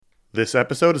This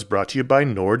episode is brought to you by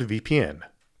NordVPN.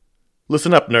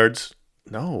 Listen up, nerds.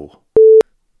 No.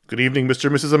 Good evening, Mr.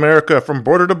 and Mrs. America, from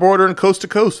border to border and coast to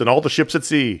coast and all the ships at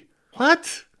sea.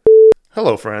 What?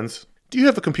 Hello, friends. Do you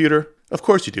have a computer? Of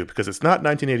course you do, because it's not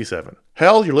 1987.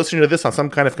 Hell, you're listening to this on some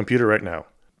kind of computer right now.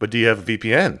 But do you have a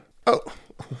VPN? Oh,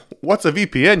 what's a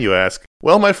VPN, you ask?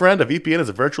 Well, my friend, a VPN is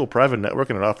a virtual private network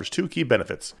and it offers two key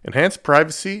benefits: enhanced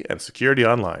privacy and security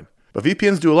online. But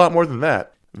VPNs do a lot more than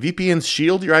that. VPNs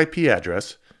shield your IP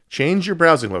address, change your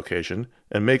browsing location,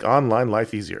 and make online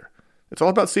life easier. It's all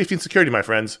about safety and security, my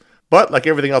friends. But like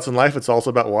everything else in life, it's also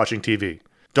about watching TV.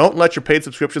 Don't let your paid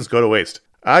subscriptions go to waste.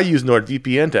 I use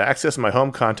NordVPN to access my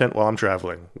home content while I'm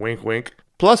traveling. Wink, wink.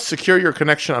 Plus, secure your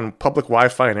connection on public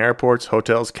Wi-Fi in airports,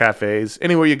 hotels, cafes,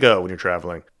 anywhere you go when you're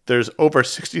traveling. There's over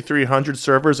 6,300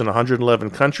 servers in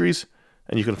 111 countries,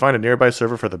 and you can find a nearby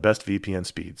server for the best VPN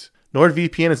speeds.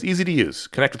 NordVPN is easy to use.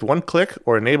 Connect with one click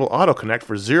or enable auto-connect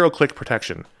for zero-click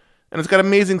protection. And it's got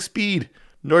amazing speed.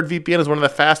 NordVPN is one of the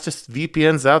fastest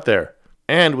VPNs out there.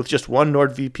 And with just one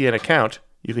NordVPN account,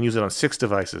 you can use it on 6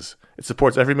 devices. It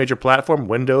supports every major platform: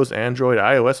 Windows, Android,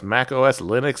 iOS, macOS,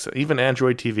 Linux, even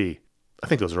Android TV. I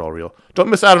think those are all real. Don't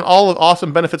miss out on all the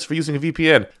awesome benefits for using a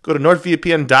VPN. Go to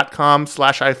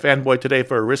nordvpn.com/ifanboy today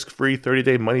for a risk-free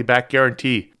 30-day money-back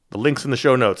guarantee. The link's in the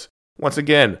show notes. Once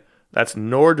again, that's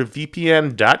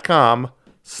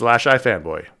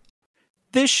nordvpn.com/ifanboy.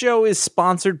 This show is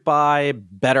sponsored by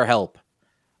BetterHelp.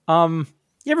 You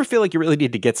ever feel like you really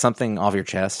need to get something off your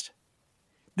chest?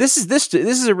 This is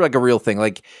like a real thing.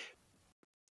 Like,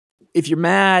 if you're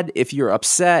mad, if you're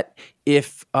upset,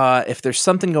 if there's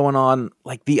something going on,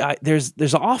 like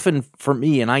there's often for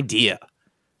me an idea.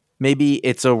 Maybe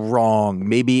it's a wrong,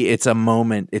 maybe it's a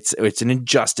moment, it's an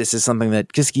injustice, it's something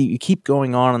that just you keep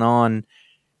going on and on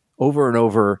over and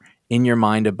over in your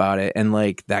mind about it, and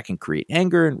like that can create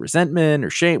anger and resentment or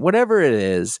shame, whatever it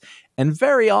is. And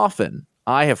very often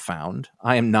I have found,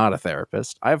 I am not a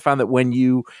therapist, I have found that when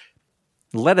you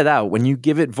let it out, when you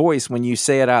give it voice, when you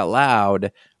say it out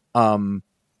loud,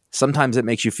 sometimes it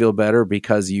makes you feel better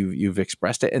because you've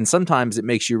expressed it, and sometimes it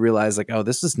makes you realize like, oh,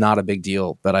 this is not a big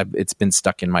deal, but it's been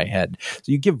stuck in my head.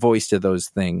 So you give voice to those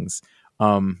things,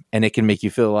 and it can make you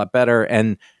feel a lot better.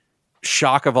 And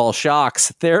shock of all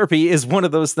shocks, therapy is one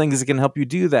of those things that can help you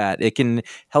do that. It can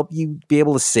help you be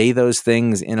able to say those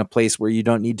things in a place where you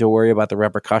don't need to worry about the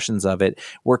repercussions of it,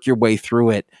 work your way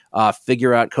through it,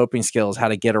 figure out coping skills, how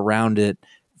to get around it,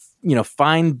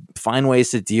 find ways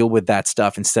to deal with that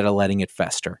stuff instead of letting it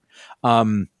fester.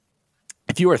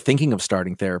 If you are thinking of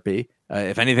starting therapy,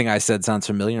 if anything I said sounds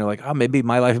familiar, you're like, oh, maybe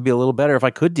my life would be a little better if I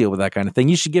could deal with that kind of thing,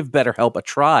 you should give BetterHelp a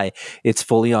try. It's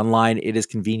fully online. It is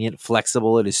convenient,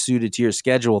 flexible. It is suited to your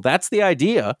schedule. That's the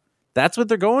idea. That's what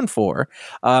they're going for.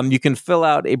 You can fill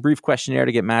out a brief questionnaire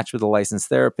to get matched with a licensed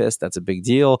therapist. That's a big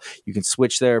deal. You can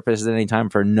switch therapists at any time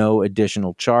for no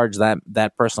additional charge.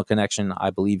 That personal connection, I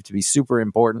believe, to be super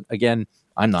important. Again,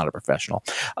 I'm not a professional.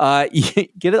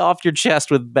 Get it off your chest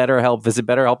with BetterHelp. Visit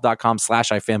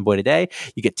BetterHelp.com/ifanboy today.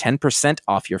 You get 10%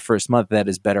 off your first month. That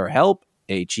is BetterHelp,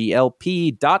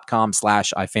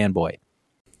 HELP.com/ifanboy.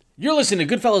 You're listening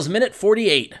to Goodfellas Minute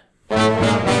 48.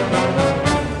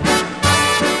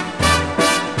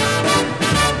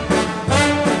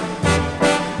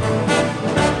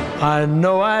 I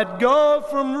know I'd go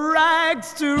from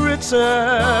rags to riches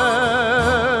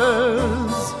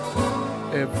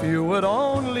if you would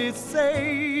only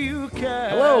say you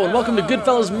can. Hello, and welcome to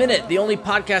Goodfellas Minute, the only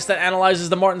podcast that analyzes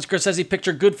the Martin Scorsese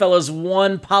picture Goodfellas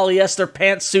one polyester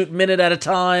pantsuit minute at a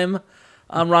time.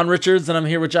 I'm Ron Richards, and I'm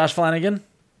here with Josh Flanagan.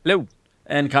 Hello.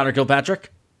 And Connor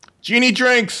Kilpatrick. Genie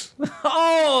drinks!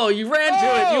 Oh, you ran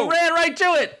to it. You ran right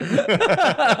to it.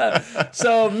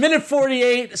 So, minute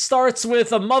 48 starts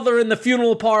with a mother in the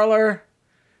funeral parlor,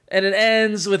 and it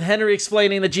ends with Henry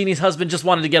explaining that Jeannie's husband just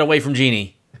wanted to get away from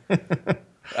Jeannie.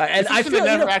 And I feel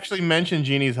never actually mentioned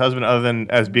Jeannie's husband other than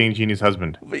as being Jeannie's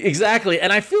husband. Exactly,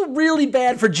 and I feel really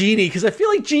bad for Jeannie because I feel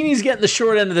like Jeannie's getting the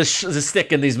short end of the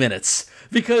stick in these minutes,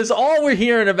 because all we're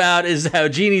hearing about is how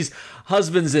Jeannie's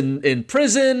husband's in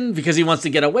prison because he wants to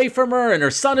get away from her, and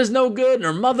her son is no good, and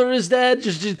her mother is dead.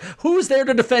 Just who's there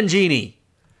to defend Jeannie?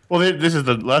 Well, this is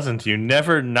the lesson to you: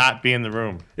 never not be in the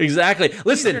room. Exactly.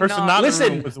 Listen,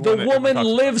 the woman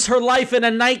lives her life in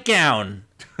a nightgown.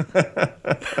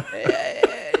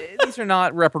 These are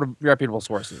not reputable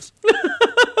sources.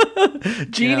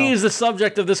 Jeannie is the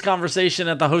subject of this conversation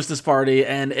at the hostess party,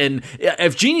 and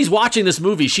if Jeannie's watching this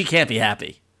movie, she can't be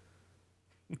happy.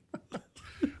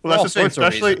 Well, that's the thing,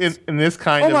 especially in this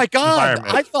kind of environment. Oh my God,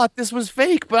 I thought this was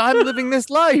fake, but I'm living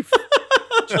this life.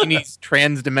 Jeannie's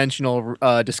trans-dimensional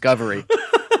discovery.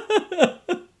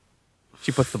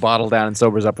 She puts the bottle down and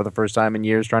sobers up for the first time in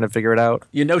years, trying to figure it out.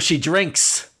 You know she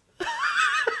drinks.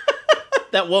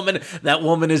 That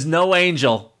woman is no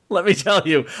angel. Let me tell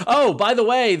you. Oh, by the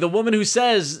way, the woman who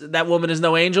says that woman is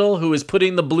no angel, who is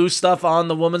putting the blue stuff on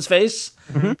the woman's face,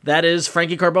 that is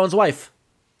Frankie Carbone's wife.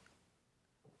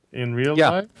 In real Yeah.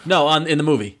 life? No, in the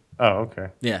movie. Oh, okay.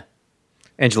 Yeah.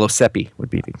 Angelo Seppi would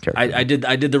be the character.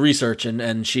 I did the research,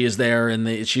 and she is there,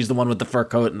 and she's the one with the fur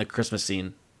coat in the Christmas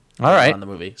scene. All right. On the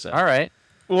movie. So. All right.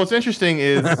 Well, what's interesting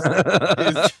is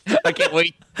I can't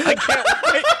wait. I can't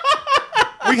wait.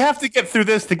 we have to get through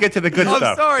this to get to the good I'm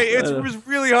stuff. sorry. It was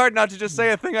really hard not to just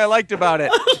say a thing I liked about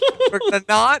it. We're gonna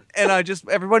not, and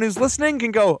everyone who's listening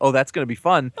can go, oh, that's gonna be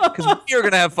fun, because we're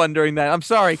gonna have fun during that. I'm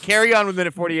sorry. Carry on with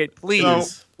minute 48, please.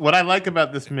 So, what I like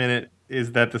about this minute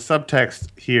is that the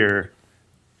subtext here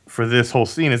for this whole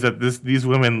scene is that these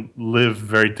women live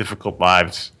very difficult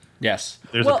lives. Yes.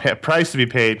 There's a price to be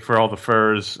paid for all the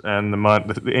furs and the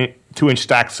 2-inch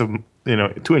stacks of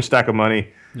 2-inch stack of money.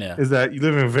 Yeah. Is that you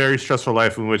live in a very stressful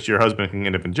life in which your husband can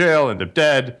end up in jail, end up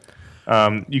dead.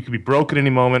 You could be broke at any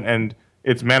moment, and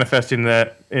it's manifesting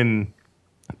that in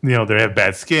they have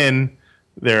bad skin.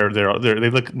 They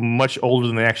look much older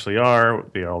than they actually are.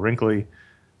 They are all wrinkly,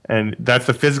 and that's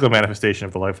the physical manifestation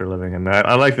of the life they're living. And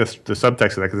I like the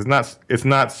subtext of that because it's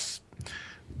not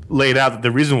laid out that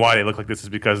the reason why they look like this is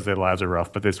because their lives are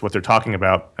rough, but it's what they're talking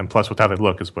about, and plus with how they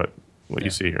look is what you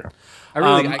see here. I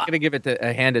gotta give it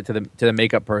hand it to the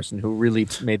makeup person who really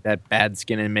made that bad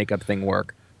skin and makeup thing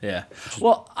work. Yeah.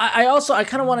 Well, I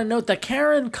kind of want to note that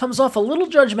Karen comes off a little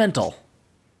judgmental.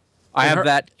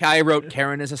 I wrote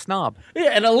Karen is a snob. Yeah,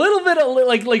 and a little bit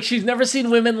like she's never seen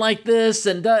women like this,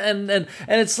 and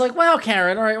it's like, wow,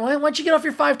 Karen, all right, why don't you get off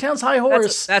your 5 towns high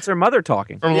horse? That's her mother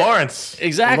talking. From Lawrence.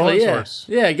 Exactly. From Lawrence Yeah. horse.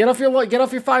 Yeah. Get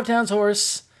off your 5 towns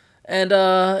horse, and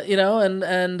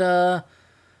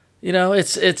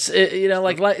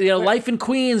life in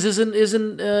Queens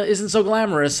isn't so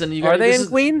glamorous, and Are they in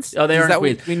Queens? Oh, they are in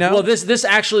Queens. We know? Well, this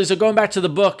actually. So going back to the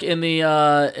book in the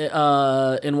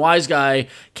in Wise Guy,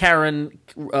 Karen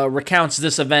recounts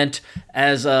this event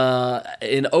as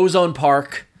in Ozone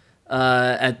Park.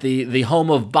 At the home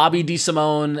of Bobby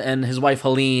DeSimone and his wife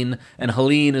Helene, and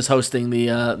Helene is hosting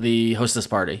the hostess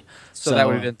party. So that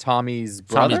would have been Tommy's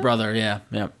brother. Tommy's brother, yeah.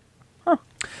 Huh.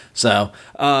 So,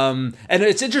 and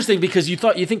it's interesting because you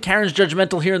think Karen's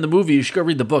judgmental here in the movie. You should go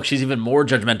read the book. She's even more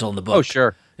judgmental in the book. Oh,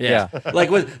 sure. Yeah.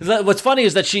 Like what's funny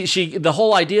is that she the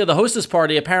whole idea of the hostess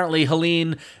party, apparently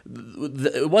Helene,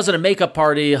 it wasn't a makeup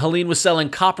party. Helene was selling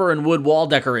copper and wood wall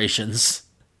decorations.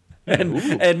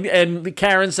 And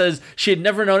Karen says she had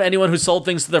never known anyone who sold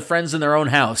things to their friends in their own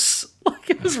house.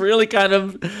 Like, it was really kind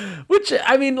of, which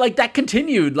I mean, like that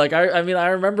continued. Like I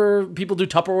remember people do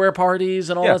Tupperware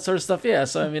parties and all that sort of stuff. Yeah,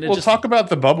 so I mean, Talk about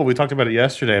the bubble. We talked about it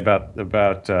yesterday about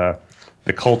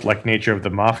the cult-like nature of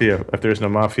the mafia. If there's no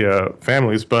mafia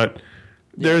families, but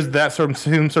there's that same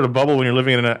sort of bubble when you're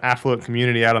living in an affluent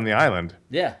community out on the island.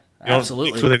 Yeah, You don't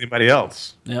absolutely. mix with anybody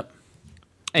else. Yep.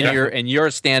 And your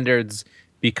standards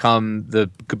become the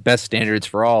best standards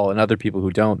for all, and other people who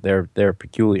don't, they're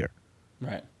peculiar.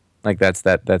 Right. Like that's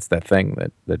that thing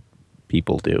that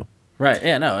people do. Right.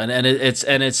 Yeah. No. And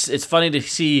it's funny to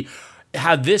see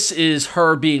how this is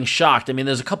her being shocked. I mean,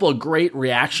 there's a couple of great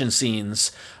reaction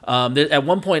scenes. At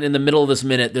one point in the middle of this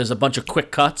minute, there's a bunch of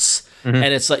quick cuts. Mm-hmm.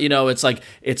 And it's like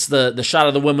it's the shot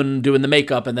of the woman doing the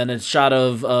makeup, and then a shot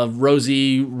of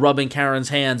Rosie rubbing Karen's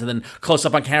hands, and then close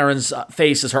up on Karen's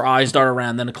face as her eyes dart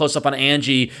around, then a close up on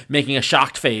Angie making a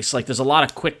shocked face. Like there's a lot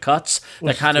of quick cuts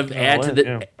that kind of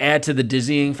add to the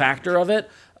dizzying factor of it.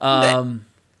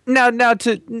 Now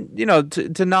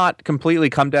to not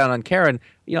completely come down on Karen,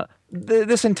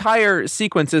 this entire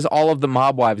sequence is all of the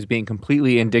mob wives being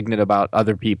completely indignant about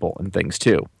other people and things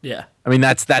too. Yeah. I mean,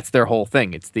 that's their whole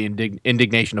thing. It's the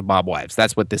indignation of mob wives.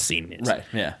 That's what this scene is. Right.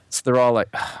 Yeah. So they're all like,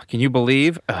 "Can you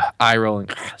believe?" Eye rolling,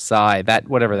 sigh. That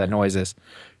whatever that noise is.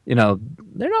 They're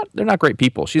not great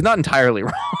people. She's not entirely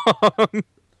wrong.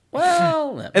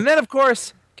 Well, and then of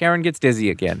course Karen gets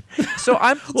dizzy again. So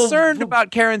I'm concerned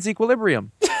about Karen's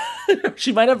equilibrium.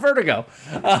 She might have vertigo.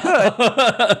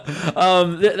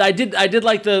 I did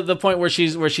like the point where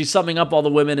she's summing up all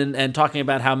the women and talking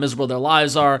about how miserable their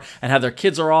lives are and how their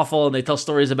kids are awful, and they tell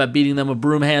stories about beating them with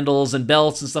broom handles and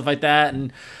belts and stuff like that.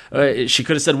 And she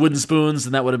could have said wooden spoons,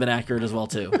 and that would have been accurate as well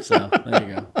too. So there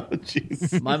you go.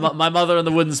 Jeez. My mother and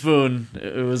the wooden spoon.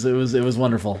 It was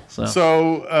wonderful.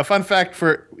 So fun fact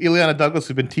for Ileana Douglas,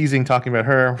 who've been teasing talking about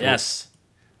her. Yes.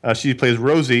 She plays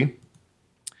Rosie.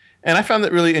 And I found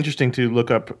that really interesting to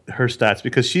look up her stats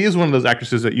because she is one of those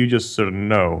actresses that you just sort of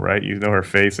know, right? You know her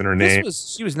face and her name.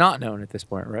 She was not known at this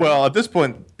point, right? Well, at this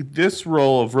point, this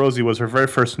role of Rosie was her very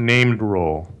first named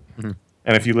role. Mm-hmm.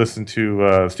 And if you listen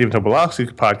to Stephen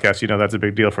Tobolowsky's podcast, you know that's a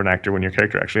big deal for an actor when your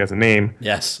character actually has a name.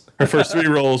 Yes. Her first 3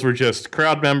 roles were just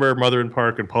crowd member, mother in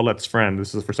park, and Paulette's friend.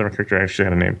 This is the first time her character actually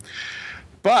had a name.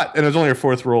 And it was only her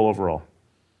 4th role overall.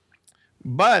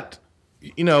 But,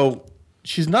 you know,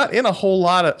 she's not in a whole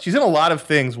lot of... She's in a lot of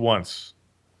things once.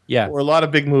 yeah. Or a lot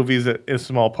of big movies in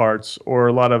small parts, or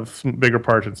a lot of bigger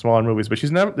parts in smaller movies. But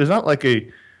there's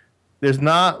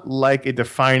not like a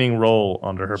defining role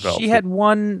under her belt. She had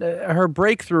one, her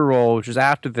breakthrough role, which was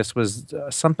after this, was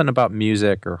something about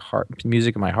music or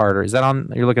music in my heart. Or is that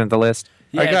on? You're looking at the list.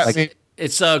 Yeah,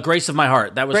 it's Grace of My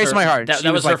Heart. That was Grace of My Heart.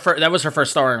 That was her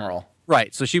first starring role.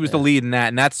 Right. So she was the lead in that,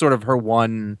 and that's sort of her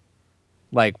one.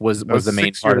 Was the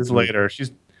main 6 part years of the movie. later. She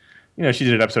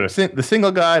did an episode of The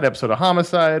Single Guy, an episode of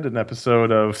Homicide, an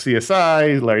episode of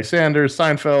CSI, Larry Sanders,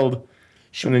 Seinfeld,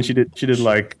 and then she did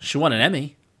like She won an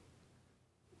Emmy.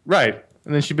 right,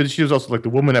 and then she was also like the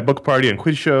woman at Book Party and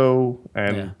Quiz Show,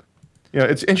 and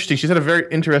it's interesting. She's had a very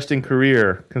interesting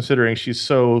career considering she's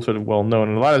so sort of well known,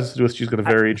 and a lot of this to do with she's got a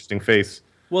very interesting face.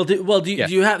 Well, do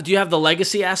you have the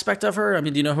legacy aspect of her? I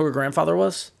mean, do you know who her grandfather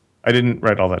was? I didn't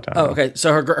write all that down. Oh, okay.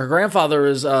 So her grandfather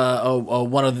is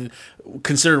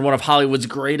considered one of Hollywood's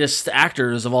greatest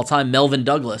actors of all time, Melvin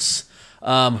Douglas,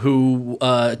 who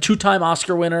 2-time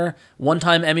Oscar winner,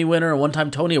 1-time Emmy winner, and 1-time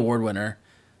Tony Award winner.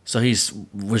 So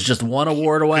was just 1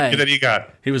 award away. That he got.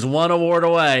 He was 1 award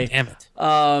away. Damn it.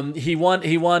 He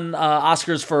won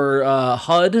Oscars for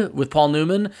HUD with Paul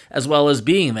Newman, as well as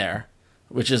Being There,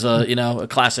 which is a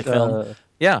classic film.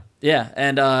 Yeah. Yeah,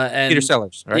 and Peter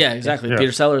Sellers, right? Yeah, exactly. Yeah.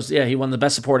 Peter Sellers. Yeah, he won the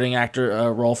Best Supporting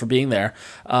Actor role for Being There.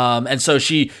 And so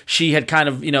she had kind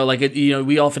of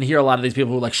we often hear a lot of these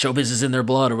people who like showbiz is in their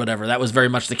blood or whatever. That was very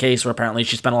much the case. Where apparently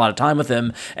she spent a lot of time with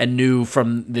him and knew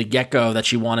from the get go that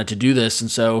she wanted to do this. And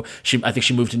so I think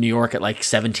she moved to New York at like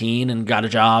 17 and got a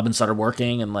job and started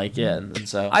working and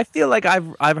so I feel like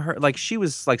I've heard like she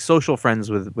was like social friends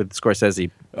with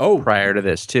Scorsese. Prior to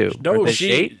this too. No, Or they she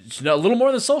date? a little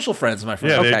more than social friends, my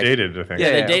friend. Yeah, Okay. they dated, I think.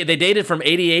 Yeah, Yeah. they dated from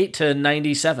 88 to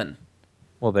 97.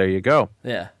 Well, there you go.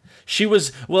 Yeah, she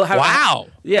was how, Wow.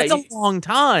 Yeah, That's a long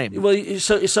time. Well,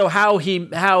 so how he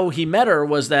met her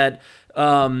was that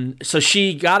so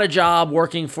she got a job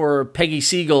working for Peggy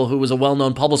Siegel, who was a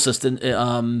well-known publicist,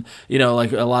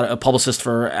 like a publicist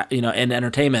for in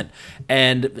entertainment.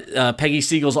 And Peggy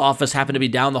Siegel's office happened to be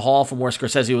down the hall from where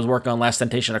Scorsese was working on Last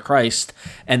Temptation of Christ,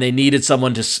 and they needed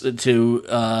someone to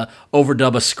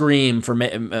overdub a scream for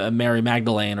Mary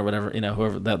Magdalene or whatever,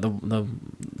 whoever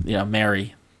the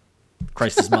Mary,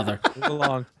 Christ's mother.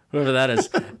 Long. Whoever that is,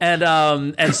 and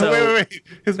so Wait.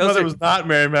 His mother was not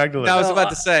Mary Magdalene. I was about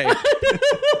to say. By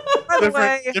the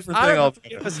way, different I thing don't know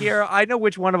altogether. if us here. I know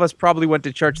which one of us probably went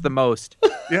to church the most,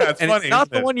 Yeah, it's and funny. it's not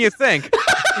isn't the it? one you think.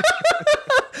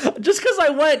 just because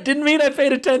I went didn't mean I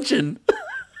paid attention.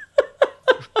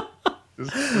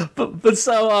 but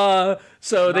so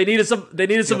they needed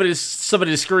somebody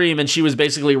to scream, and she was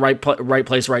basically right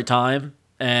place, right time,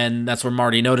 and that's where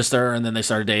Marty noticed her, and then they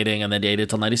started dating, and they dated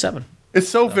till 97. It's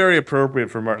so very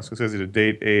appropriate for Martin Scorsese to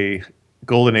date a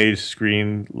golden age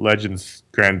screen legend's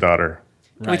granddaughter.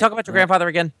 Can we talk about your grandfather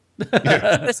again?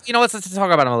 Let's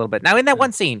talk about him a little bit. Now, in that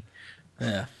one scene.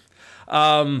 Yeah.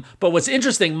 But what's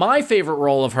interesting, my favorite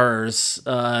role of hers,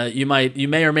 you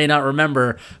may or may not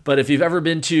remember, but if you've ever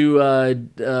been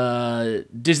to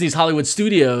Disney's Hollywood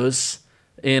Studios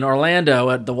in Orlando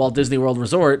at the Walt Disney World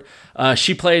Resort,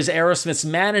 she plays Aerosmith's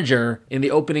manager in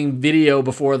the opening video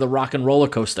before the Rock and Roller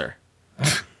Coaster.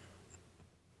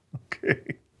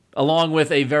 Okay. Along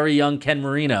with a very young Ken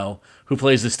Marino, who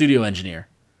plays the studio engineer,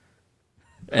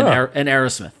 and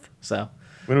Aerosmith. So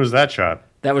When was that shot?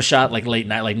 that was shot like late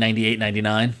night, like 98,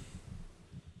 99.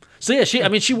 So yeah,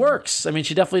 she works. I mean,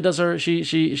 she definitely does her.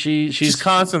 She's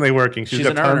Constantly working. She's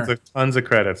got an earner. tons of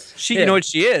credits. You know what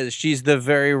she is? She's the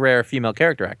very rare female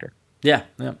character actor. yeah.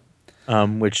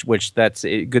 Which that's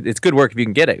good. It's good work if you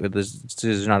can get it.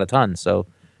 There's not a ton, so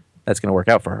that's going to work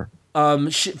out for her.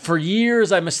 For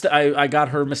years, I got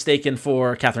her mistaken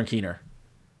for Catherine Keener.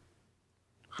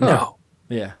 No.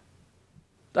 Yeah.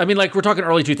 I mean, like we're talking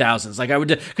early 2000s. Like I would,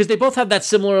 because they both have that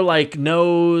similar like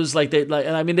nose. Like they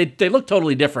look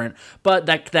totally different. But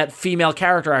that female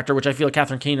character actor, which I feel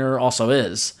Catherine Keener also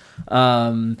is.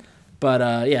 Yeah,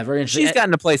 very interesting. She's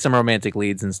gotten to play some romantic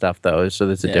leads and stuff, though, so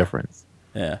there's a difference.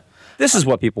 Yeah. This is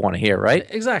what people want to hear, right?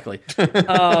 Exactly.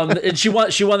 And she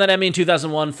won that Emmy in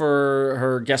 2001 for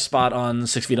her guest spot on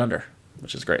 6 Feet Under,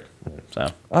 which is great. So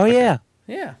Oh, yeah.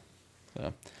 yeah.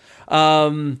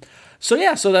 So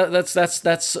yeah, so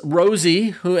that's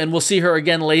Rosie, and we'll see her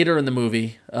again later in the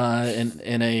movie,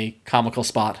 in a comical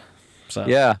spot. So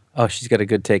Yeah. Oh, she's got a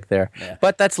good take there. Yeah.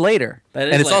 But that's later. That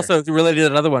is and it's later. also related to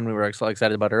another one we were so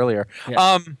excited about earlier.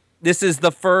 Yeah. This is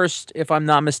the first, if I'm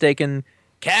not mistaken,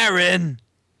 Karen.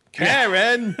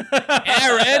 Karen.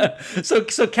 So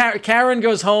Karen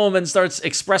goes home and starts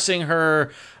expressing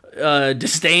her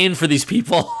disdain for these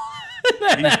people.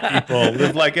 These people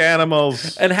live like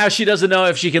animals. And how she doesn't know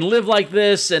if she can live like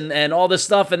this and all this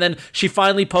stuff, and then she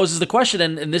finally poses the question,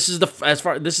 and this is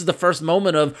the first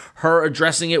moment of her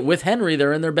addressing it with Henry.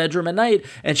 They're in their bedroom at night,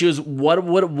 and she goes, "What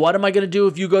am I going to do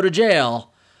if you go to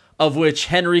jail?" Of which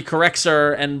Henry corrects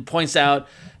her and points out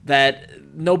that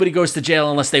nobody goes to jail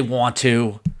unless they want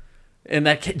to, and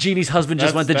that Jeannie's husband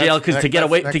just went to jail to get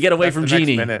away from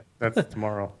Jeannie. That's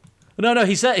tomorrow. No,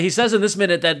 he says in this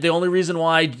minute that the only reason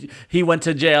why he went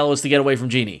to jail was to get away from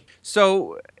Jeannie.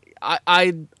 So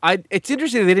it's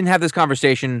interesting that they didn't have this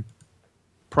conversation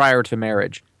prior to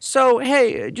marriage. So,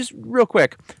 hey, just real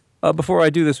quick, before I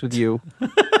do this with you,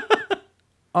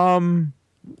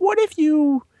 what if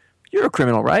you're a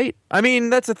criminal, right? I mean,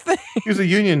 that's a thing. He was a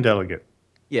union delegate.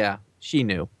 Yeah, she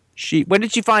knew. When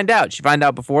did she find out? She find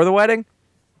out before the wedding?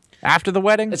 After the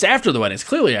wedding? It's after the wedding. It's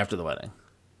clearly after the wedding.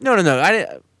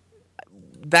 No.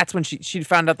 That's when she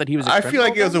found out that he was a I criminal. feel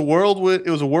like it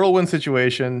was a whirlwind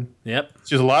situation. Yep.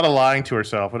 She was a lot of lying to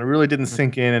herself, and it really didn't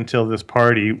sink in until this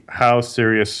party how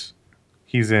serious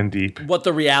he's in deep. What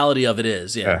the reality of it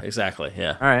is. Yeah. Yeah. Exactly.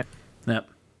 Yeah. All right. Yep.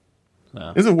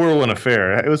 It was a whirlwind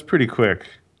affair. It was pretty quick.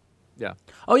 Yeah.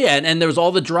 Oh yeah, and there was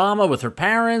all the drama with her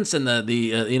parents and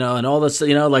the and all this,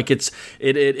 like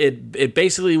it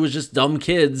basically was just dumb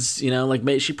kids,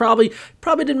 like she probably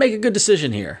didn't make a good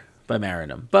decision here by marrying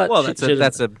him. But Well, that's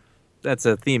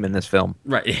a theme in this film.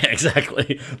 right, yeah,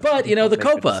 exactly. But the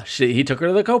Copa, he took her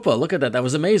to the Copa. Look at that, that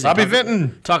was amazing. Bobby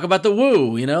Vinton. Talk about the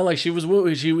woo, like she was woo,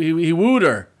 he wooed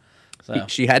her. So.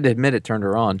 She had to admit it turned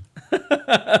her on.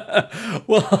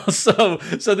 Well, so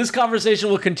this conversation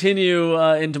will continue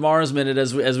in tomorrow's minute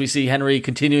as we see Henry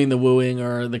continuing the wooing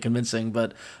or the convincing.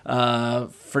 But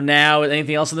for now,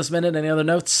 anything else in this minute? Any other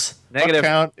notes? Negative.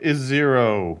 Count is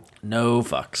 0. No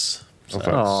fucks. No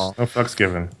fucks. No fucks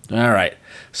given. All right.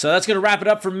 So that's going to wrap it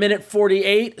up for minute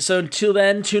 48. So until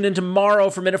then, tune in tomorrow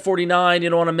for minute 49. You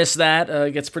don't want to miss that.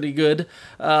 It gets pretty good.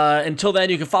 Until then,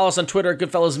 you can follow us on Twitter at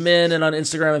Goodfellas Min and on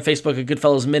Instagram and Facebook at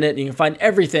Goodfellas Minute. You can find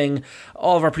everything,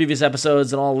 all of our previous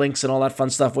episodes and all links and all that fun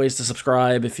stuff, ways to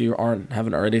subscribe if you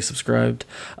haven't already subscribed,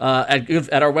 at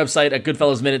our website at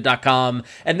goodfellasminute.com.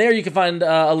 And there you can find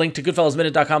a link to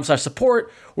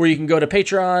goodfellasminute.com/support, where you can go to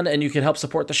Patreon and you can help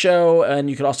support the show. And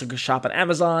you can also go shop at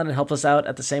Amazon and help us out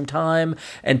at the same time.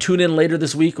 And tune in later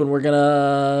this week when we're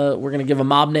gonna give a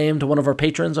mob name to one of our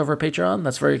patrons over at Patreon.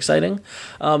 That's very exciting.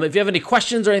 If you have any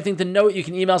questions or anything to note, you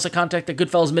can email us at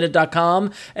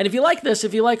contact@goodfellasminute.com. And if you like this,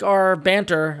 if you like our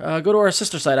banter, go to our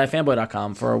sister site,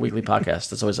 ifanboy.com, for our weekly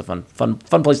podcast. It's always a fun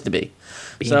place to be.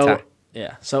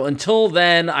 So until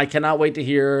then, I cannot wait to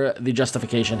hear the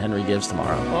justification Henry gives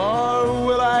tomorrow. Or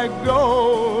will I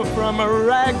go from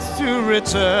rags to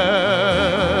riches?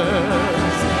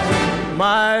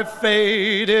 My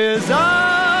fate is